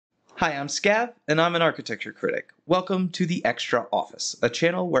Hi, I'm Scav, and I'm an architecture critic. Welcome to the Extra Office, a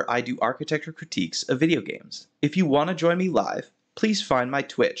channel where I do architecture critiques of video games. If you want to join me live, please find my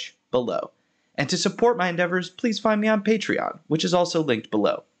Twitch below. And to support my endeavors, please find me on Patreon, which is also linked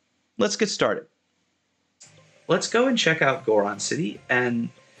below. Let's get started. Let's go and check out Goron City and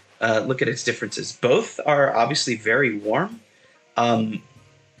look at its differences. Both are obviously very warm. And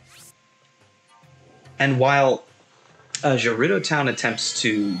while Gerudo Town attempts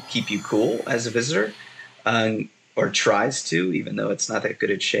to keep you cool as a visitor, or tries to, even though it's not that good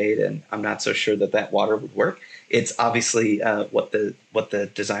at shade, and I'm not so sure that that water would work. It's obviously what the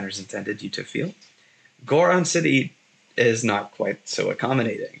designers intended you to feel. Goron City is not quite so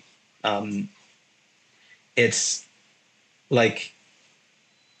accommodating. It's like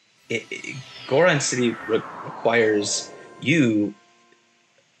Goron City requires you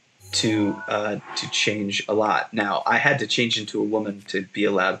to change a lot. Now, I had to change into a woman to be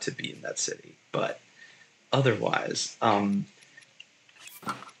allowed to be in that city, but otherwise, I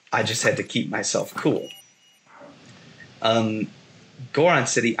just had to keep myself cool. Goron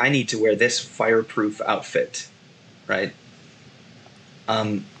City, I need to wear this fireproof outfit, right?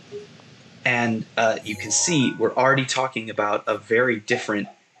 And you can see we're already talking about a very different,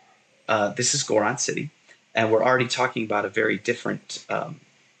 this is Goron City, and we're already talking about a very different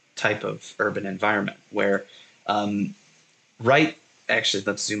type of urban environment where, actually,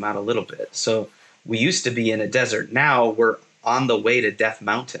 let's zoom out a little bit. So we used to be in a desert. Now we're on the way to Death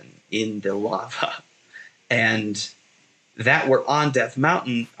Mountain in the lava. And that we're on Death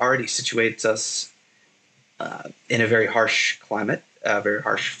Mountain already situates us in a very harsh climate, very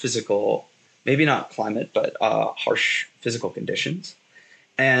harsh physical, maybe not climate, but harsh physical conditions.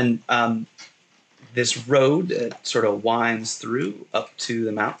 And this road sort of winds through up to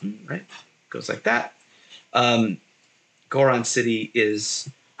the mountain, right? Goes like that. Goron City is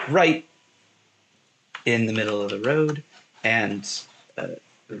right in the middle of the road, and the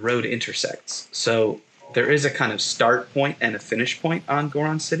road intersects. So there is a kind of start point and a finish point on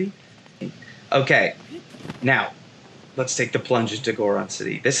Goron City. Okay, now let's take the plunge into Goron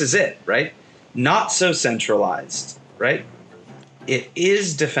City. This is it, right? Not so centralized, right? It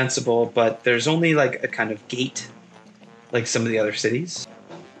is defensible, but there's only like a kind of gate, like some of the other cities.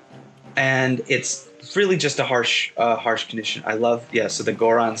 And it's really just a harsh condition. I love, so the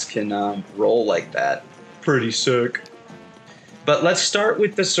Gorons can roll like that. Pretty sick. But let's start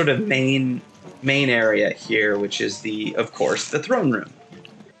with the sort of main area here, which is of course, the throne room.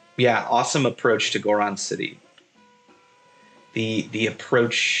 Yeah, awesome approach to Goron City. The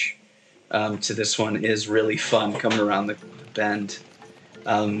approach to this one is really fun, coming around the bend.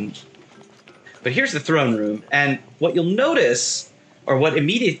 But here's the throne room, and what you'll notice, or what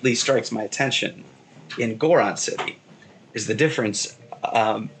immediately strikes my attention in Goron City, is the difference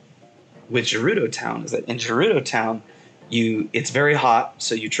with Gerudo Town. Is that in Gerudo Town, it's very hot,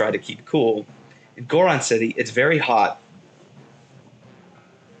 so you try to keep cool. In Goron City, it's very hot.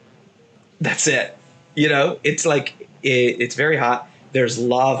 That's it. You know, it's like it's very hot. There's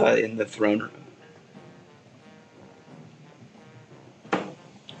lava in the throne room.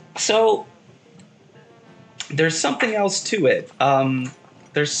 So there's something else to it.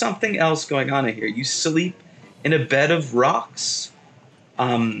 There's something else going on in here. You sleep in a bed of rocks.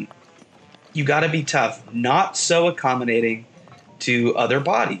 You got to be tough. Not so accommodating to other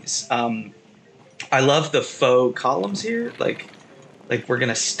bodies. I love the faux columns here. Like we're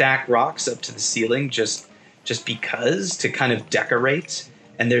gonna stack rocks up to the ceiling just because, to kind of decorate.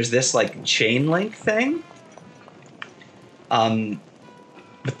 And there's this like chain link thing.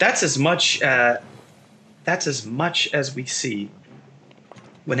 But that's as much as we see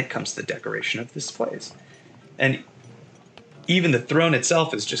when it comes to the decoration of this place. And even the throne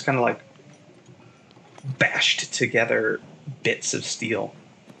itself is just kind of like bashed together bits of steel.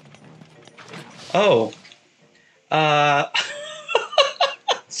 Oh,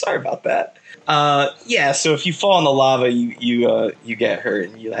 sorry about that. Yeah, so if you fall in the lava, you get hurt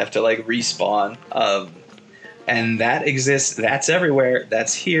and you have to like respawn. And that exists. That's everywhere.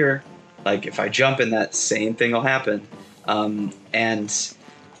 That's here. Like if I jump in, that same thing will happen. And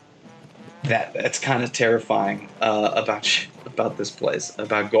that's kind of terrifying about this place,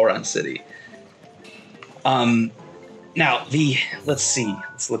 about Goron City. Now let's see.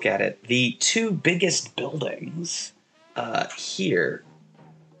 Let's look at it. The two biggest buildings here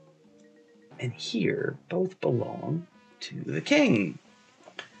and here both belong to the king,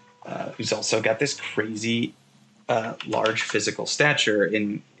 who's also got this crazy large physical stature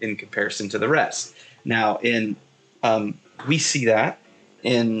in comparison to the rest. Now, we see that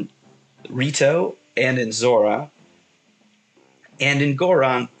in Rito and in Zora, and in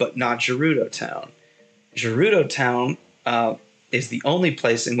Goron, but not Gerudo Town. Gerudo Town is the only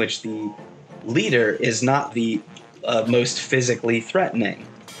place in which the leader is not the most physically threatening.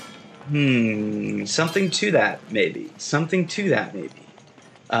 Something to that, maybe. Something to that, maybe.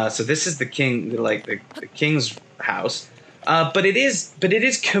 So this is the king, like the king's house, but it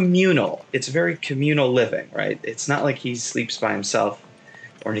is communal. It's very communal living, right? It's not like he sleeps by himself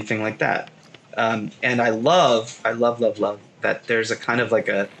or anything like that. And I love that there's a kind of like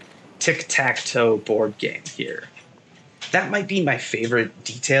a tic-tac-toe board game here. That might be my favorite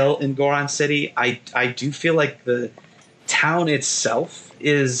detail in Goron City. I do feel like the town itself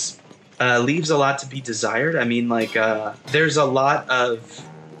is leaves a lot to be desired. I mean, like there's a lot of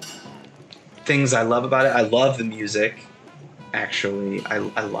things I love about it. I love the music. Actually, I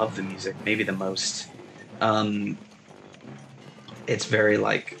love the music, maybe the most. It's very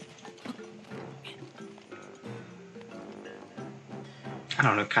like, I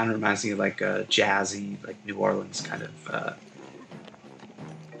don't know, kind of reminds me of like a jazzy, like New Orleans kind of.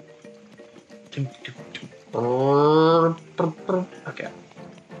 Okay.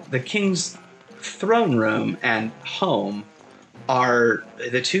 The king's throne room and home are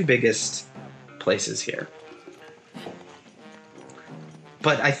the two biggest places here.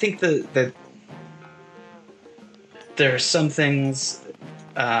 But I think that there are some things.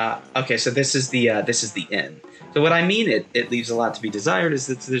 Okay, so this is the inn. So what I mean it leaves a lot to be desired is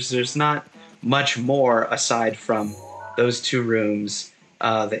that there's not much more aside from those two rooms,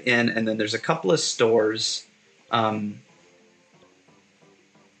 the inn, and then there's a couple of stores, and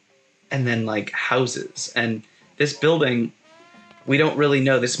then like houses. And this building, we don't really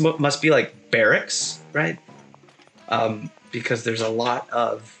know. This must be like barracks, right? Because there's a lot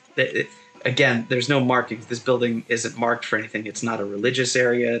of. Again, there's no markings. This building isn't marked for anything. It's not a religious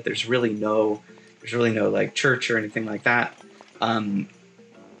area. There's really no like church or anything like that.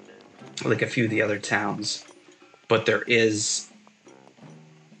 Like a few of the other towns, but there is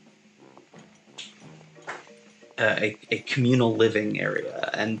a communal living area,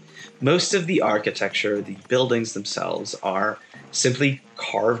 and most of the architecture, the buildings themselves, are simply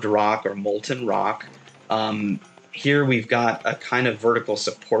carved rock or molten rock. Here we've got a kind of vertical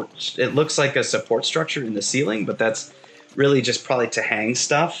support. It looks like a support structure in the ceiling, but that's really just probably to hang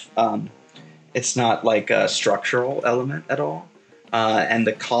stuff. It's not like a structural element at all. And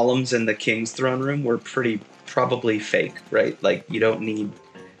the columns in the king's throne room were probably fake, right? Like you don't need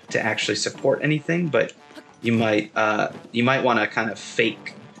to actually support anything, but you might want to kind of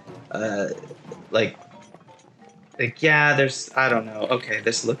fake, like yeah, there's, I don't know. Okay,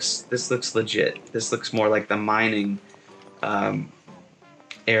 this looks legit. This looks more like the mining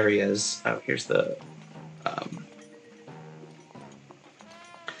areas. Oh, here's the.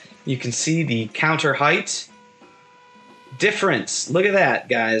 You can see the counter height difference. Look at that,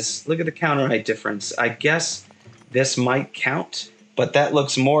 guys. Look at the counter height difference. I guess this might count, but that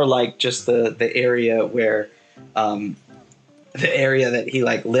looks more like just the area where the area that he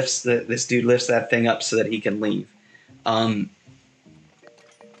like lifts this dude lifts that thing up so that he can leave.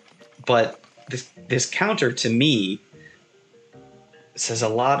 But this counter to me says a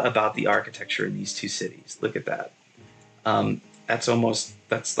lot about the architecture in these two cities. Look at that.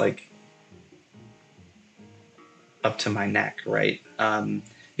 That's like up to my neck, right?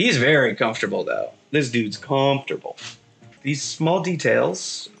 He's very comfortable though. This dude's comfortable. These small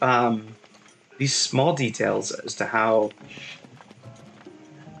details as to how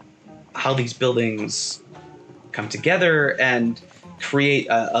these buildings come together and create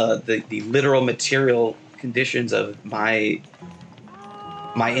the literal material conditions of my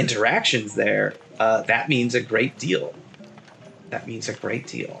interactions there, that means a great deal. That means a great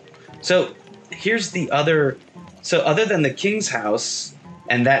deal. So here's the other. So other than the king's house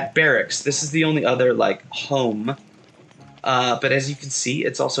and that barracks, this is the only other like home. But as you can see,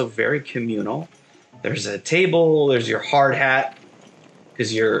 it's also very communal. There's a table. There's your hard hat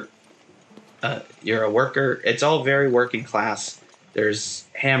because you're a worker. It's all very working class. There's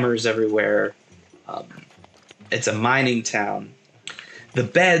hammers everywhere. It's a mining town. The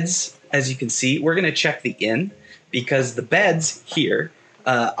beds, as you can see, we're going to check the inn because the beds here,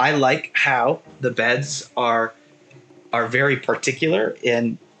 I like how the beds are very particular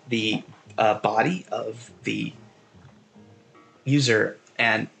in the body of the user.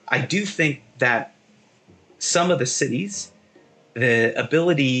 And I do think that some of the cities, the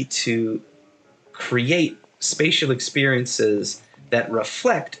ability to create spatial experiences that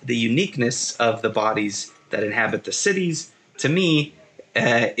reflect the uniqueness of the bodies that inhabit the cities, to me,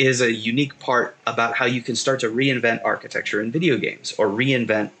 is a unique part about how you can start to reinvent architecture in video games, or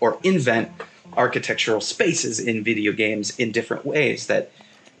reinvent or invent architectural spaces in video games in different ways that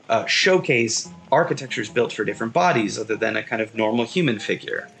showcase architectures built for different bodies other than a kind of normal human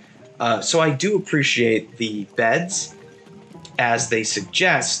figure. So I do appreciate the beds, as they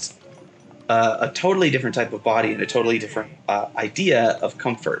suggest a totally different type of body and a totally different idea of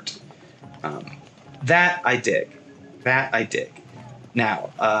comfort. That I dig. That I dig.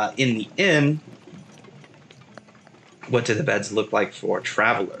 Now, in the inn, what do the beds look like for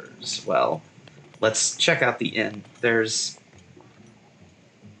travelers? Well, let's check out the inn.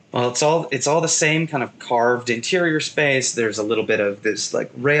 It's all the same kind of carved interior space. There's a little bit of this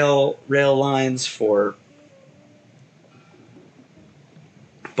like rail lines for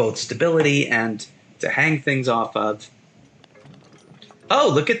both stability and to hang things off of.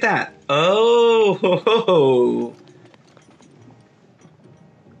 Oh, look at that. Oh, ho, ho, ho.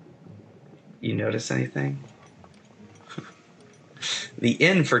 You notice anything? The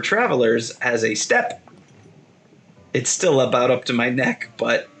inn for travelers has a step. It's still about up to my neck,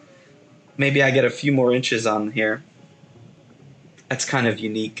 but maybe I get a few more inches on here. That's kind of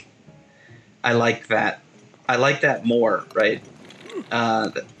unique. I like that. I like that more, right?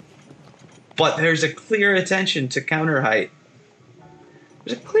 But there's a clear attention to counter height.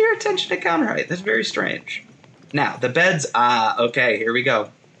 There's a clear attention to counter height. That's very strange. Now, the beds, okay, here we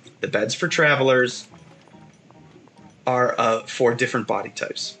go. The beds for travelers are for different body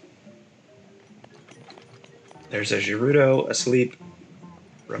types. There's a Gerudo asleep.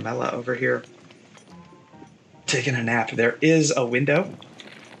 Ramella over here taking a nap. There is a window.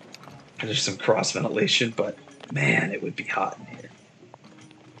 There's some cross ventilation, but man, it would be hot in here.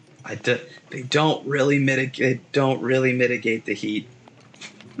 They don't really mitigate the heat.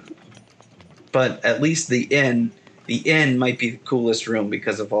 But at least the inn might be the coolest room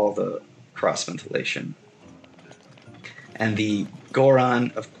because of all the cross ventilation. And the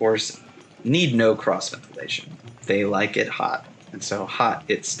Goron, of course, need no cross ventilation. They like it hot, and so hot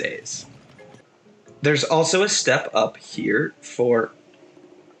it stays. There's also a step up here for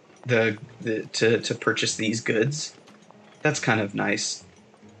to purchase these goods. That's kind of nice.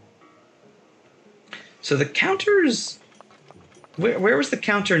 So the counters, where was the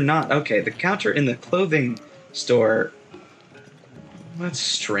counter not? Okay, the counter in the clothing store, that's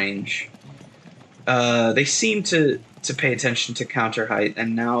strange. They seem to pay attention to counter height,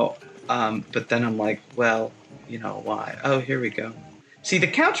 and now, but then I'm like, well, you know why? Oh, here we go. See, the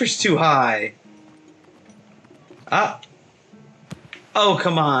counter's too high. Ah. Oh,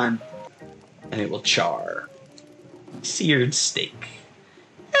 come on. And it will char. Seared steak.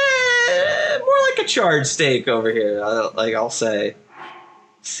 More like a charred steak over here. I'll say.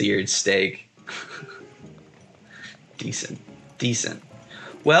 Seared steak. Decent.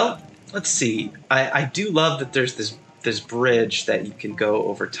 Well, let's see. I do love that there's this bridge that you can go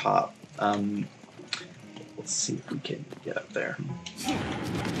over top. Let's see if we can get up there.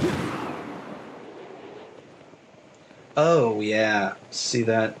 Oh, yeah. See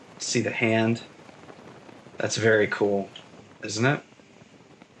that? See the hand? That's very cool, isn't it?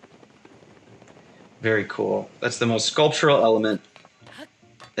 Very cool. That's the most sculptural element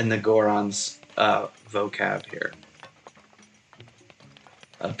in the Goron's vocab here.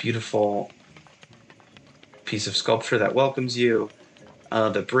 A beautiful piece of sculpture that welcomes you.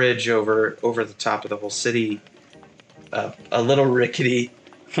 The bridge over the top of the whole city. A little rickety,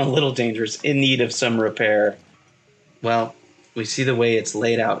 a little dangerous, in need of some repair. Well, we see the way it's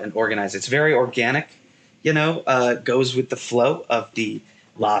laid out and organized. It's very organic, you know, goes with the flow of the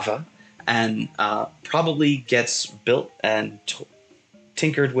lava, and probably gets built and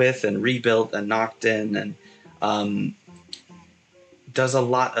tinkered with and rebuilt and knocked in, and does a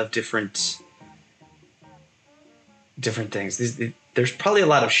lot of different things. There's probably a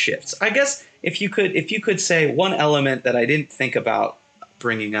lot of shifts. I guess if you could say one element that I didn't think about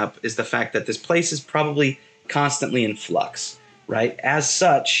bringing up is the fact that this place is probably constantly in flux, right? As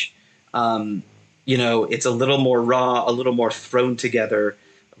such, you know, it's a little more raw, a little more thrown together,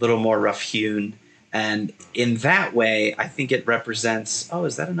 a little more rough-hewn, and in that way, I think it represents. Oh,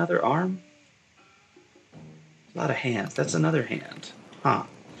 is that another arm? A lot of hands. That's another hand, huh?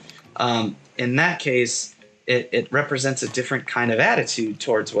 In that case, it represents a different kind of attitude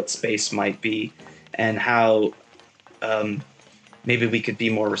towards what space might be, and how maybe we could be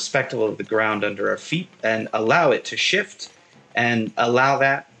more respectful of the ground under our feet and allow it to shift, and allow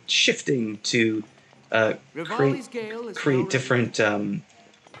that shifting to create different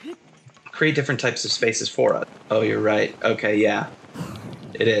types of spaces for us. Oh, you're right. Okay, yeah,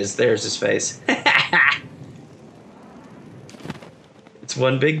 it is. There's his face. It's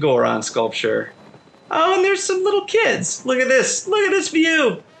one big Goron sculpture. Oh, and there's some little kids. Look at this. Look at this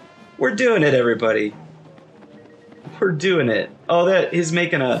view. We're doing it, everybody. We're doing it. Oh, he's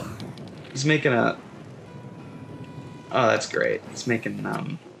making a. Oh, that's great. He's making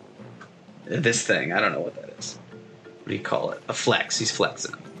this thing. I don't know what that is. What do you call it? A flex. He's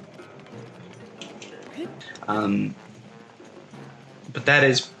flexing. But that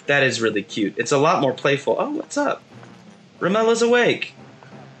is really cute. It's a lot more playful. Oh, what's up? Ramella's awake.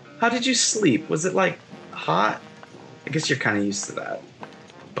 How did you sleep? Was it like hot? I guess you're kind of used to that.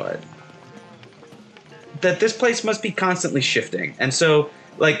 But that this place must be constantly shifting. And so,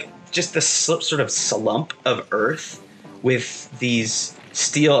 like, just the sort of slump of Earth with these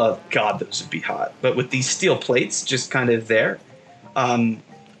steel, oh God, those would be hot. But with these steel plates just kind of there,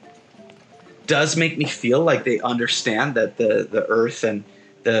 does make me feel like they understand that the Earth and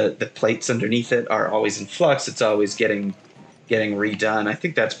the plates underneath it are always in flux. It's always getting redone. I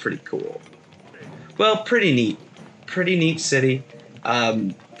think that's pretty cool. Well, pretty neat. Pretty neat city.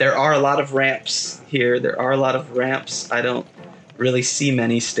 There are a lot of ramps here. There are a lot of ramps. I don't really see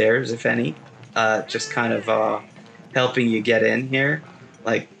many stairs, if any. Just kind of helping you get in here.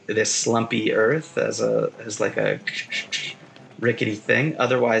 Like this slumpy Earth as like a rickety thing.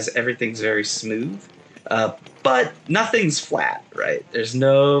 Otherwise, everything's very smooth. But nothing's flat, right? There's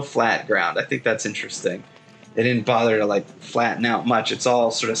no flat ground. I think that's interesting. They didn't bother to like flatten out much. It's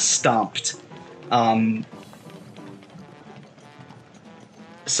all sort of stomped.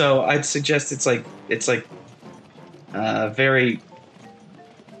 So I'd suggest it's like very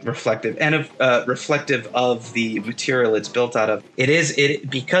reflective and reflective of the material it's built out of.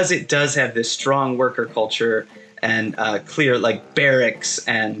 Because it does have this strong worker culture and clear like barracks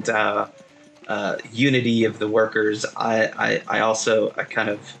and unity of the workers. I'm not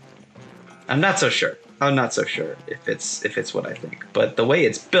so sure. I'm not so sure if it's what I think. But the way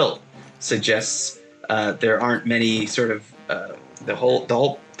it's built suggests there aren't many sort of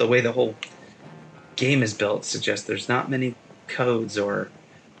the way the whole game is built suggests there's not many codes or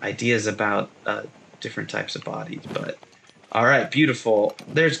ideas about different types of bodies. But all right, beautiful.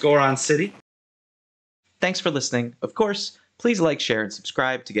 There's Goron City. Thanks for listening. Of course, please like, share, and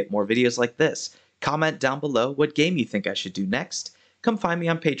subscribe to get more videos like this. Comment down below what game you think I should do next. Come find me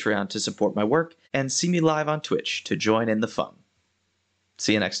on Patreon to support my work, and see me live on Twitch to join in the fun.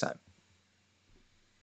 See you next time.